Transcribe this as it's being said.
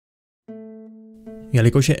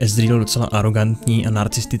Jelikož je Ezreal docela arrogantní a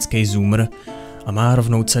narcistický zoomer a má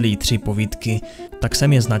rovnou celý 3 povídky, tak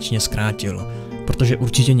jsem je značně zkrátil, protože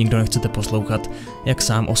určitě nikdo nechcete poslouchat, jak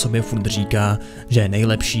sám o sobě furt říká, že je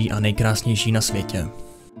nejlepší a nejkrásnější na světě.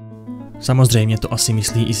 Samozřejmě to asi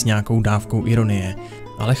myslí i s nějakou dávkou ironie,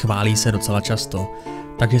 ale chválí se docela často,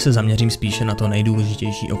 takže se zaměřím spíše na to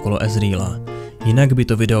nejdůležitější okolo Ezreala. Jinak by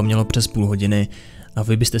to video mělo přes půl hodiny a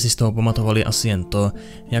vy byste si z toho pamatovali asi jen to,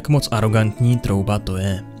 jak moc arrogantní trouba to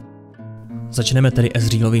je. Začneme tedy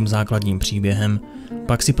Ezrealovým základním příběhem,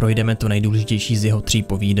 pak si projdeme to nejdůležitější z jeho 3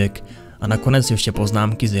 povídek a nakonec ještě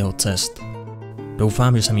poznámky z jeho cest.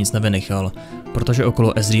 Doufám, že jsem nic nevynechal, protože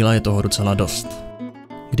okolo Ezreala je toho docela dost.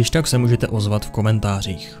 Když tak se můžete ozvat v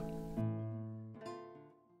komentářích.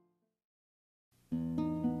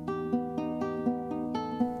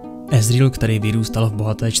 Ezreal, který vyrůstal v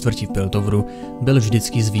bohaté čtvrti v Piltoveru, byl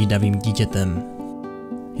vždycky zvídavým dítětem.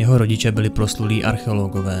 Jeho rodiče byli proslulí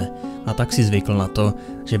archeologové a tak si zvykl na to,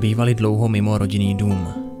 že bývali dlouho mimo rodinný dům.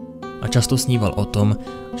 A často sníval o tom,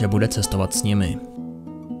 že bude cestovat s nimi.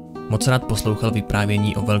 Moc rád poslouchal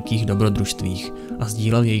vyprávění o velkých dobrodružstvích a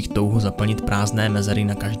sdílel jejich touhu zaplnit prázdné mezery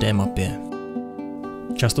na každé mapě.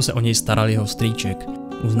 Často se o něj staral jeho strýček,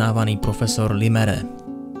 uznávaný profesor Limere.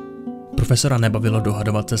 Profesora nebavilo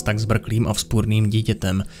dohadovat se s tak zbrklým a vzpůrným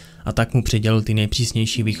dítětem a tak mu přidělil ty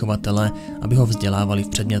nejpřísnější vychovatele, aby ho vzdělávali v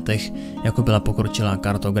předmětech, jako byla pokročilá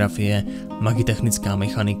kartografie, magitechnická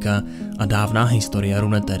mechanika a dávná historie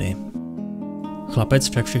Runeterry. Chlapec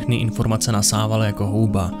však všechny informace nasával jako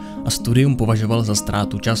houba a studium považoval za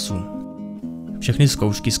ztrátu času. Všechny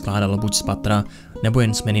zkoušky skládal buď z patra, nebo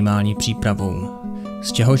jen s minimální přípravou,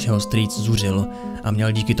 z čehož jeho strýc zuřil a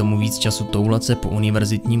měl díky tomu víc času toulat se po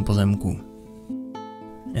univerzitním pozemku.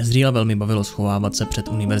 Ezreala velmi bavilo schovávat se před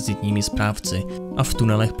univerzitními správci a v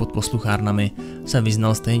tunelech pod posluchárnami se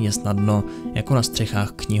vyznal stejně snadno jako na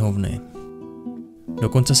střechách knihovny.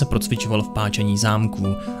 Dokonce se procvičoval v páčení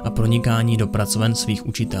zámků a pronikání do pracoven svých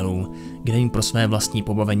učitelů, kde jim pro své vlastní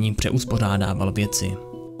pobavení přeuspořádával věci.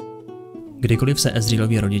 Kdykoliv se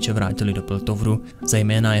Ezrealovi rodiče vrátili do Piltoveru,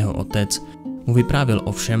 zejména jeho otec, mu vyprávěl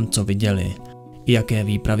o všem, co viděli, i jaké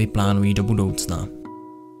výpravy plánují do budoucna.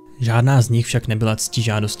 Žádná z nich však nebyla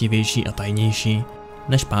ctižádostivější a tajnější,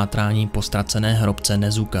 než pátrání po ztracené hrobce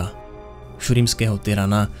Nezuka, šurimského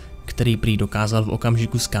tyrana, který prý dokázal v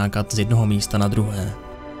okamžiku skákat z jednoho místa na druhé.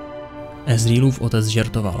 Ezrealův otec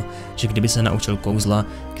žertoval, že kdyby se naučil kouzla,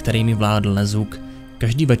 kterými vládl Nezuk,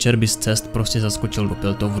 každý večer by z cest prostě zaskočil do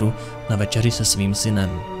Piltoveru na večeři se svým synem.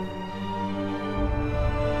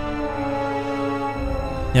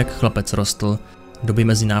 Jak chlapec rostl, doby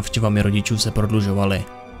mezi návštěvami rodičů se prodlužovaly,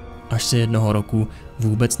 až se jednoho roku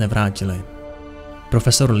vůbec nevrátili.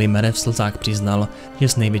 Profesor Limere v slzách přiznal, že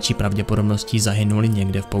s největší pravděpodobností zahynuli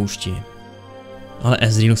někde v poušti. Ale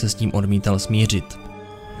Ezreal se s tím odmítal smířit.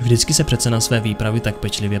 Vždycky se přece na své výpravy tak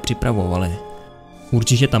pečlivě připravovali.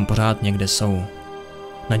 Určitě tam pořád někde jsou.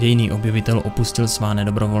 Nadějný objevitel opustil svá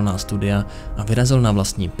nedobrovolná studia a vyrazil na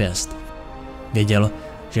vlastní pěst. Věděl,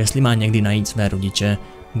 že jestli má někdy najít své rodiče,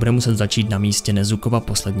 bude muset začít na místě Nezukova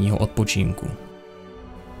posledního odpočinku.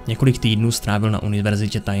 Několik týdnů strávil na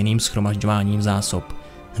univerzitě tajným shromažďováním zásob,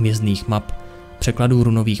 hvězdných map, překladů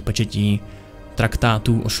runových pečetí,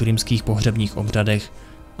 traktátů o šurimských pohřebních obřadech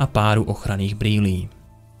a páru ochranných brýlí.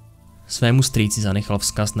 Svému strýci zanechal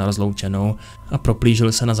vzkaz na rozloučenou a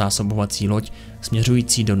proplížil se na zásobovací loď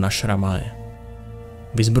směřující do Našramae.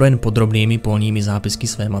 Vyzbrojen podrobnými polními zápisky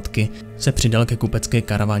své matky se přidal ke kupecké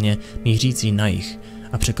karavaně mířící na jih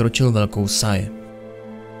a překročil velkou Sai.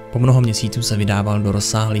 Po mnoho měsíců se vydával do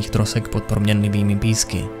rozsáhlých trosek pod proměnlivými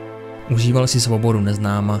písky. Užíval si svobodu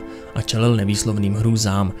neznáma a čelil nevýslovným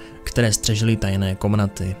hrůzám, které střežily tajné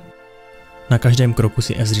komnaty. Na každém kroku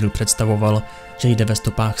si Ezreal představoval, že jde ve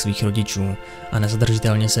stopách svých rodičů a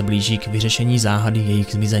nezadržitelně se blíží k vyřešení záhady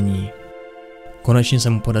jejich zmizení. Konečně se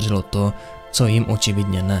mu podařilo to, co jim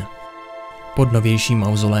očividně ne. Pod novějším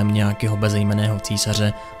mauzolem nějakého bezejmenného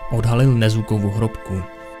císaře odhalil Nezukovu hrobku.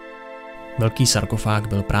 Velký sarkofág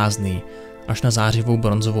byl prázdný, až na zářivou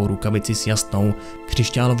bronzovou rukavici s jasnou,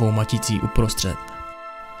 křišťálovou maticí uprostřed.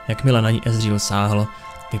 Jakmile na ní Ezreal sáhl,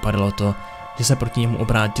 vypadalo to, že se proti němu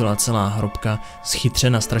obrátila celá hrobka s chytře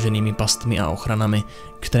nastraženými pastmi a ochranami,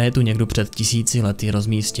 které tu někdo před 1000 lety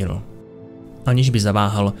rozmístil. Aniž by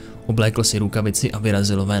zaváhal, oblékl si rukavici a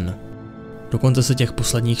vyrazil ven. Dokonce se těch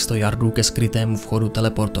posledních 100 yardů ke skrytému vchodu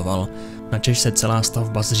teleportoval, načež se celá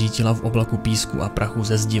stavba zřítila v oblaku písku a prachu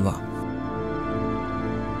ze zdiva.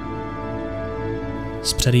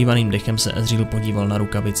 S přerývaným dechem se Ezreal podíval na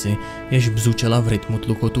rukavici, jež bzučela v rytmu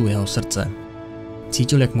tlukotu jeho srdce.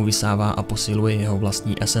 Cítil, jak mu vysává a posiluje jeho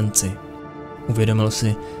vlastní esenci. Uvědomil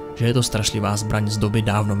si, že je to strašlivá zbraň z doby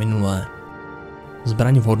dávno minulé.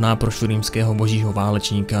 Zbraň vhodná pro šurímského božího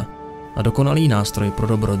válečníka a dokonalý nástroj pro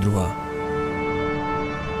dobrodruha.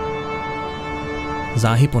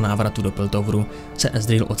 Záhy po návratu do Piltoveru se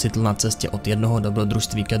Ezreal ocitl na cestě od jednoho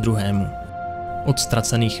dobrodružství ke druhému. Od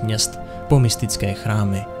ztracených měst po mystické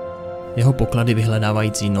chrámy. Jeho poklady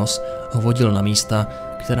vyhledávající nos ho vodil na místa,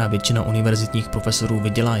 která většina univerzitních profesorů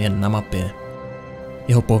viděla jen na mapě.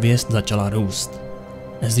 Jeho pověst začala růst.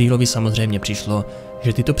 Ezrealovi samozřejmě přišlo,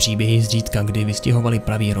 že tyto příběhy zřídka kdy vystihovaly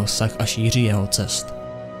pravý rozsah a šíři jeho cest.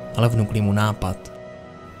 Ale vnukli mu nápad.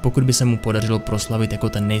 Pokud by se mu podařilo proslavit jako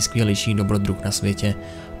ten nejskvělejší dobrodruh na světě,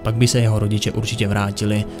 pak by se jeho rodiče určitě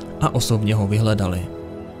vrátili a osobně ho vyhledali.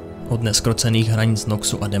 Od neskrocených hranic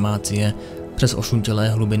Noxu a Demácie, přes ošuntělé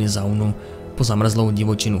hlubiny Zaunu, po zamrzlou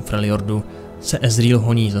divočinu Freljordu se Ezreal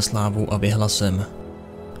honí za slávou a věhlasem.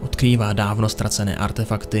 Odkrývá dávno ztracené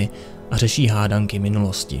artefakty a řeší hádanky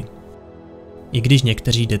minulosti. I když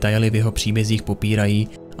někteří detaily v jeho příbězích popírají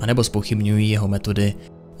anebo zpochybňují jeho metody,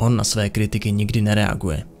 on na své kritiky nikdy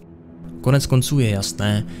nereaguje. Konec konců je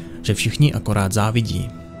jasné, že všichni akorát závidí.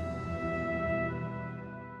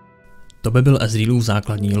 To by byl Ezrealův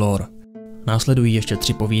základní lore. Následují ještě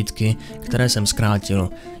 3 povídky, které jsem zkrátil,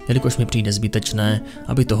 jelikož mi přijde zbytečné,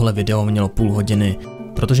 aby tohle video mělo půl hodiny,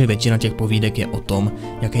 protože většina těch povídek je o tom,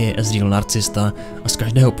 jaký je Ezreal narcista a z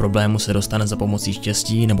každého problému se dostane za pomocí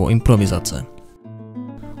štěstí nebo improvizace.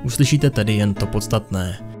 Uslyšíte tedy jen to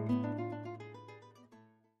podstatné.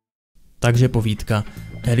 Takže povídka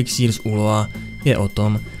Elixír z Uloa je o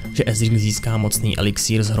tom, že Ezreal získá mocný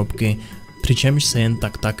elixír z hrobky, přičemž se jen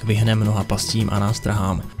tak vyhne mnoha pastím a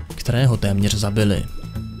nástrahám, které ho téměř zabily.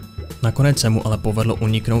 Nakonec se mu ale povedlo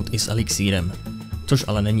uniknout i s elixírem, což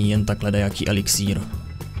ale není jen tak ledajaký elixír.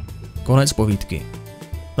 Konec povídky.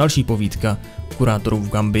 Další povídka, Kurátorův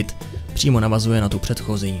gambit, přímo navazuje na tu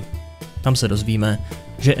předchozí. Tam se dozvíme,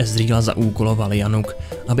 že Ezreala zaúkoloval Januk,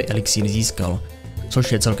 aby elixír získal,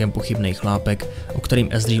 což je celkem pochybný chlápek, o kterým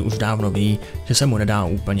Ezreal už dávno ví, že se mu nedá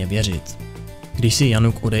úplně věřit. Když si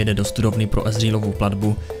Januk odejde do studovny pro Ezrealovu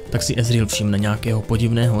platbu, tak si Ezreal všimne nějakého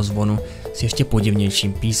podivného zvonu s ještě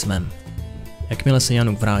podivnějším písmem. Jakmile se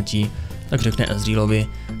Januk vrátí, tak řekne Ezrealovi,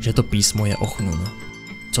 že to písmo je Ochnun,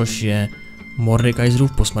 což je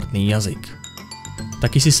Mordekaiserův posmrtný jazyk.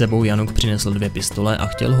 Taky si sebou Januk přinesl 2 pistole a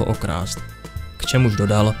chtěl ho okrást. K čemuž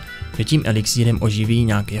dodal, že tím elixírem oživí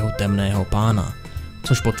nějakého temného pána,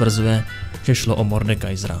 což potvrzuje, že šlo o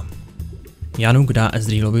Mordekaisera. Januk dá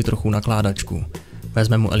Ezrealovi trochu nakládačku,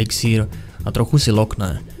 vezme mu elixír a trochu si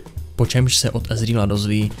lokne, po čemž se od Ezreala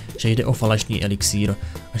dozví, že jde o falešný elixír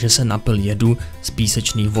a že se napil jedu z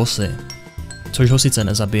písečných vosy. Což ho sice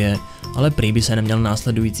nezabije, ale prý by se neměl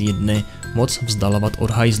následující dny moc vzdalovat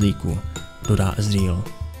od hajzlíku, dodá Ezreal.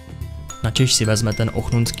 Načež si vezme ten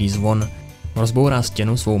ochnunský zvon, rozbourá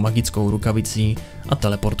stěnu svou magickou rukavicí a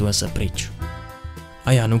teleportuje se pryč.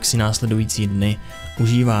 A Januk si následující dny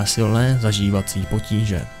užívá silné zažívací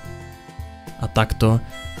potíže. A takto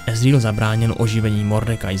Ezreal zabránil oživení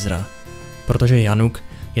Mordekaisera, protože Januk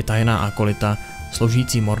je tajná akolita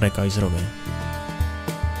sloužící Mordekaiserovi.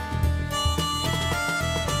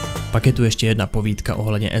 Pak je tu ještě jedna povídka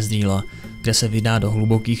ohledně Ezreala, kde se vydá do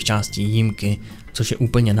hlubokých částí Jímky, což je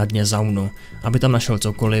úplně na dně Zaunu, aby tam našel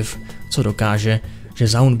cokoliv, co dokáže, že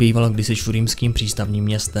Zaun býval kdysi šurímským přístavním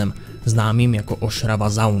městem, známým jako Ošrava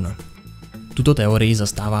Zaun. Tuto teorii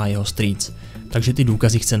zastává jeho strýc, takže ty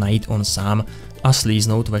důkazy chce najít on sám a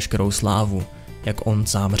slíznout veškerou slávu, jak on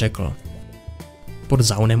sám řekl. Pod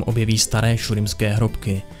Zaunem objeví staré šurímské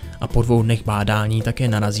hrobky a po 2 dnech bádání také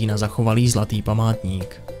narazí na zachovalý zlatý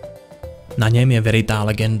památník. Na něm je vyrytá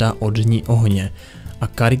legenda o Dni ohně a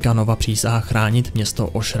Karikanova přísaha chránit město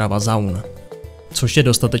Ošrava Zaun, což je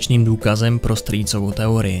dostatečným důkazem pro strýcovu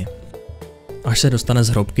teorii. Až se dostane z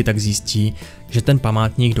hrobky, tak zjistí, že ten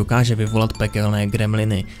památník dokáže vyvolat pekelné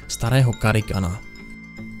gremliny starého Karikana.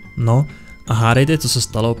 No a hádejte, co se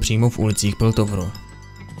stalo přímo v ulicích Piltoveru.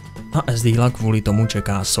 A Ezreala kvůli tomu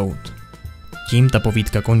čeká soud. Tím ta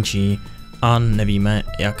povídka končí a nevíme,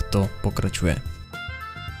 jak to pokračuje.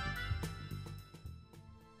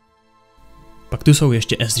 Pak tu jsou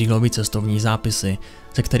ještě Ezrealovi cestovní zápisy,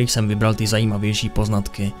 ze kterých jsem vybral ty zajímavější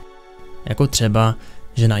poznatky. Jako třeba,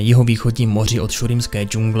 že na jihovýchodním moři od šurímské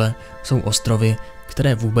džungle jsou ostrovy,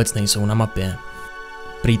 které vůbec nejsou na mapě.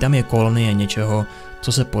 Prý tam je kolonie něčeho,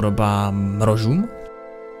 co se podobá mrožům?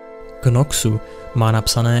 K Noxu má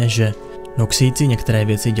napsané, že Noxíci některé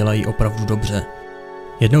věci dělají opravdu dobře.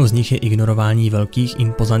 Jednou z nich je ignorování velkých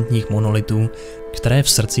impozantních monolitů, které v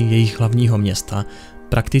srdci jejich hlavního města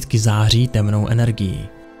prakticky září temnou energií.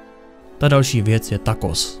 Ta další věc je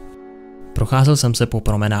tacos. Procházel jsem se po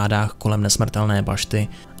promenádách kolem nesmrtelné bašty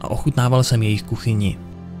a ochutnával jsem jejich kuchyni.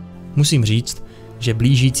 Musím říct, že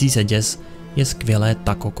blížící se děs je skvělé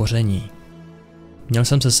tako koření. Měl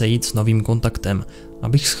jsem se sejít s novým kontaktem,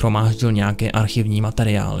 abych shromáždil nějaké archivní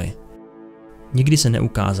materiály. Nikdy se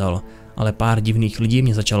neukázal, ale pár divných lidí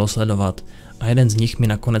mě začalo sledovat a jeden z nich mi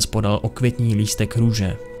nakonec podal okvětní lístek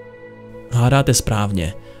růže. Hádáte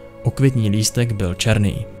správně, okvětní lístek byl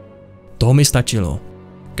černý. Toho mi stačilo.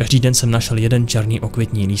 Každý den jsem našel jeden černý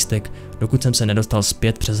okvětní lístek, dokud jsem se nedostal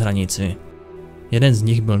zpět přes hranici. Jeden z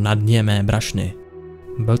nich byl na dně mé brašny.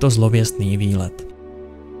 Byl to zlověstný výlet.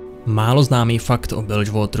 Málo známý fakt o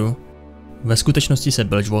Bilgewateru. Ve skutečnosti se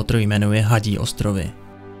Bilgewater jmenuje Hadí ostrovy.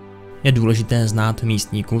 Je důležité znát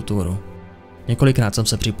místní kulturu. Několikrát jsem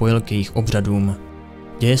se připojil k jejich obřadům.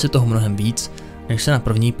 Děje se toho mnohem víc, než se na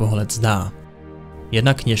první pohled zdá.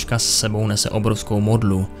 Jedna kněžka s sebou nese obrovskou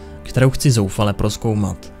modlu, kterou chci zoufale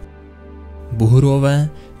prozkoumat. Buhruové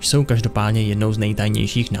jsou každopádně jednou z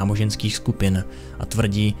nejtajnějších náboženských skupin a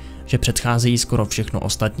tvrdí, že předcházejí skoro všechno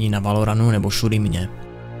ostatní na Valoranu nebo Šurimě.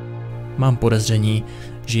 Mám podezření,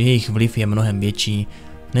 že jejich vliv je mnohem větší,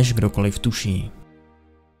 než kdokoliv tuší.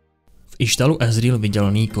 V Ištalu Ezreal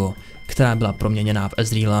viděl Niko, která byla proměněná v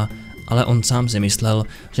Ezreala, ale on sám si myslel,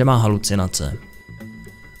 že má halucinace.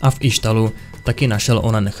 A v Ištalu taky našel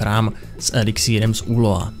onen chrám s elixírem z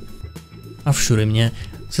Uloa. A v Šurimě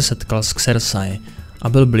se setkal s Xersai a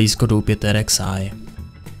byl blízko doupěté Rek'Sai.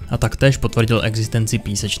 A taktéž potvrdil existenci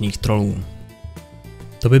písečných trolů.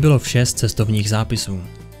 To by bylo vše z cestovních zápisů.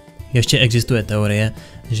 Ještě existuje teorie,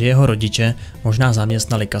 že jeho rodiče možná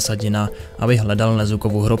zaměstnali Kasadina, aby hledal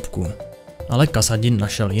Nezukovu hrobku. Ale Kasadin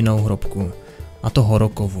našel jinou hrobku, a to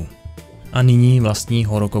Horokovu. A nyní vlastní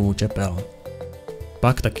Horokovu čepel.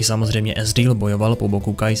 Pak taky samozřejmě Ezreal bojoval po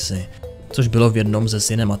boku Kajsy, což bylo v jednom ze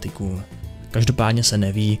cinematiků. Každopádně se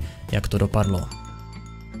neví, jak to dopadlo.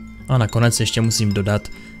 A nakonec ještě musím dodat,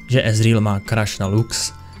 že Ezreal má crush na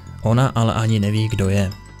Lux, ona ale ani neví, kdo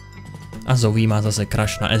je. A Zoe má zase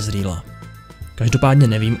crush na Ezreala. Každopádně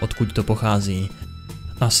nevím, odkud to pochází.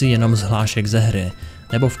 Asi jenom z hlášek ze hry,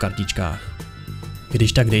 nebo v kartičkách.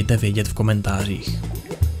 Když tak dejte vědět v komentářích.